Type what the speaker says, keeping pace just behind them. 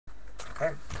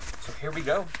Okay, so here we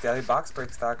go.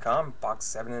 DailyBoxBreaks.com, box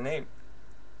 7 and 8.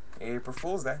 April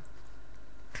Fool's Day.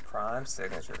 Prime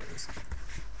signatures.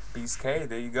 Beast K,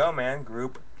 there you go, man.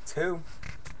 Group 2.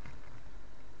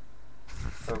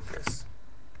 Focus.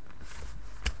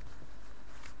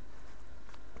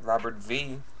 Robert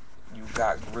V, you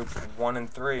got group 1 and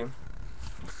 3.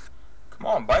 Come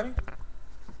on, baby.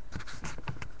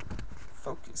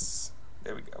 Focus.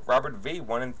 There we go. Robert V,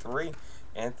 1 and 3.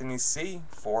 Anthony C,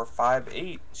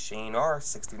 458. Shane R,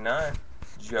 69.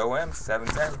 Joe M,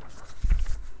 710.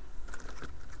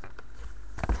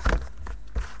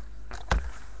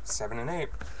 Seven and 8.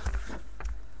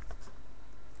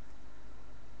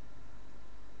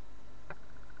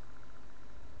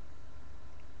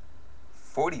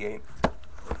 $48.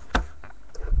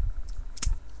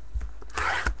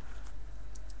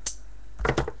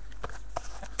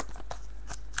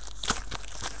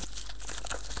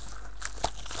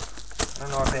 I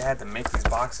don't know if they had to make these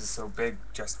boxes so big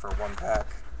just for one pack.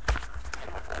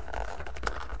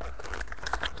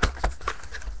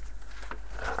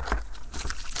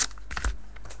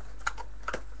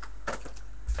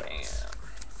 Bam.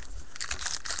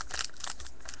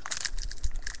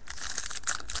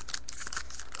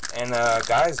 And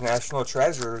guys, National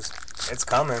Treasures, it's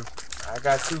coming. I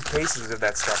got 2 cases of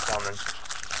that stuff coming.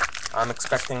 I'm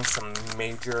expecting some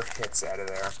major hits out of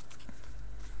there.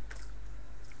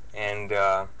 And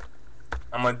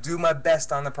I'm gonna do my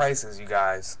best on the prices, you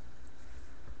guys.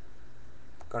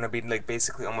 Gonna be like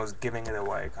basically almost giving it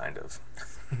away, kind of.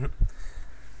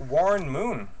 Warren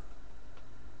Moon.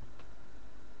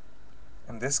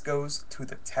 And this goes to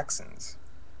the Texans.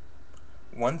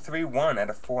 131 out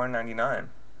of 499.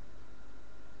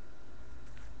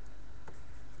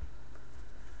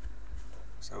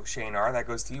 So Shane R, that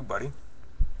goes to you, buddy.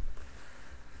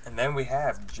 And then we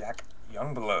have Jack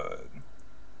Youngblood.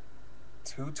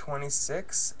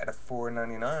 226 out of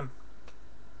 499.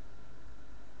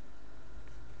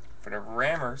 For the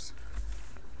Rammers.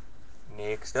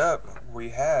 Next up, we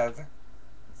have,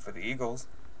 for the Eagles,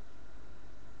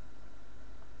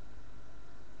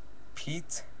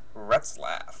 Pete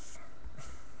Retzlaff.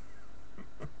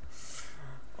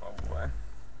 Oh boy.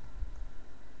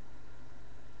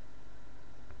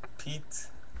 Pete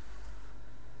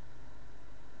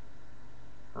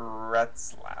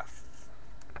Retzlaff.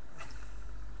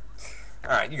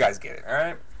 Alright, you guys get it,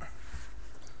 alright?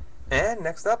 And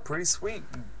next up, pretty sweet.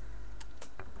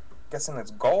 Guessing it's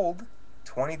gold.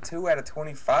 22 out of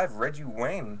 25, Reggie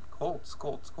Wayne. Colts.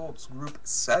 Group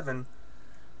 7.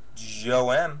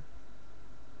 Joe M.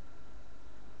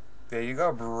 There you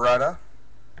go, brother.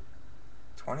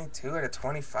 22 out of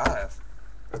 25.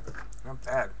 Not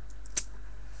bad.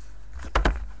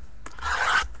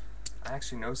 I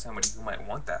actually know somebody who might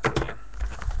want that from you.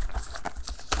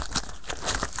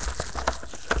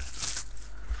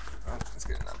 Oh, let's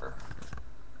get a number.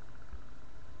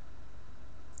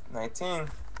 19.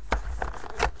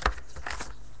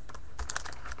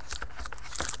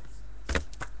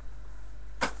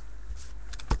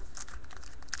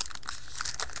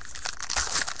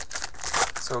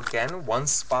 So again, 1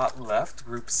 spot left,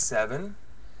 Group 7.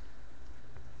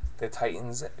 The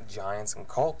Titans, Giants, and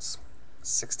Colts.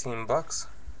 $16.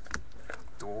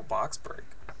 Dual box break.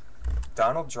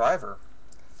 Donald Driver,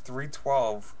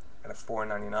 312 out of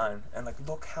 499. And like,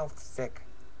 look how thick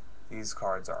these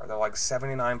cards are. They're like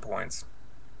 79 points.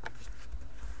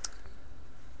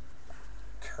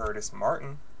 Curtis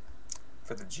Martin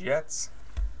for the Jets.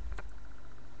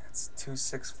 That's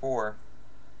 264,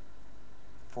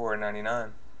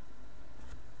 499.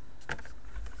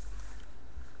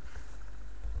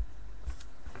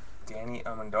 Danny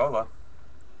Amendola,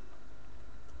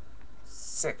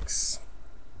 6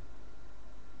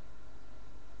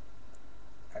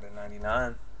 out of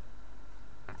 99.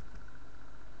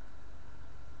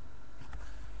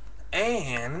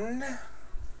 And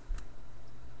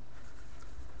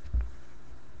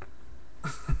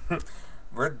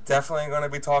we're definitely going to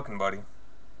be talking, buddy.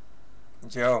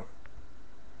 Joe,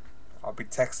 I'll be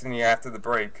texting you after the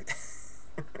break.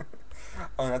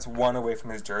 Oh, that's 1 away from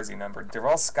his jersey number.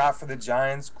 Darrell Scott for the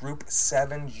Giants, Group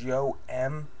 7, Joe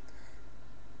M.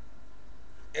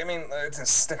 I mean, it's a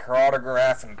sticker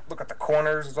autograph, and look at the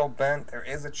corners, it's all bent. There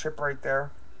is a chip right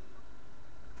there.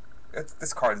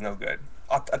 This card's no good.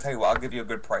 I'll tell you what, I'll give you a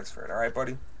good price for it, alright,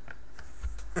 buddy?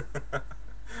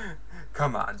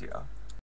 Come on, Joe.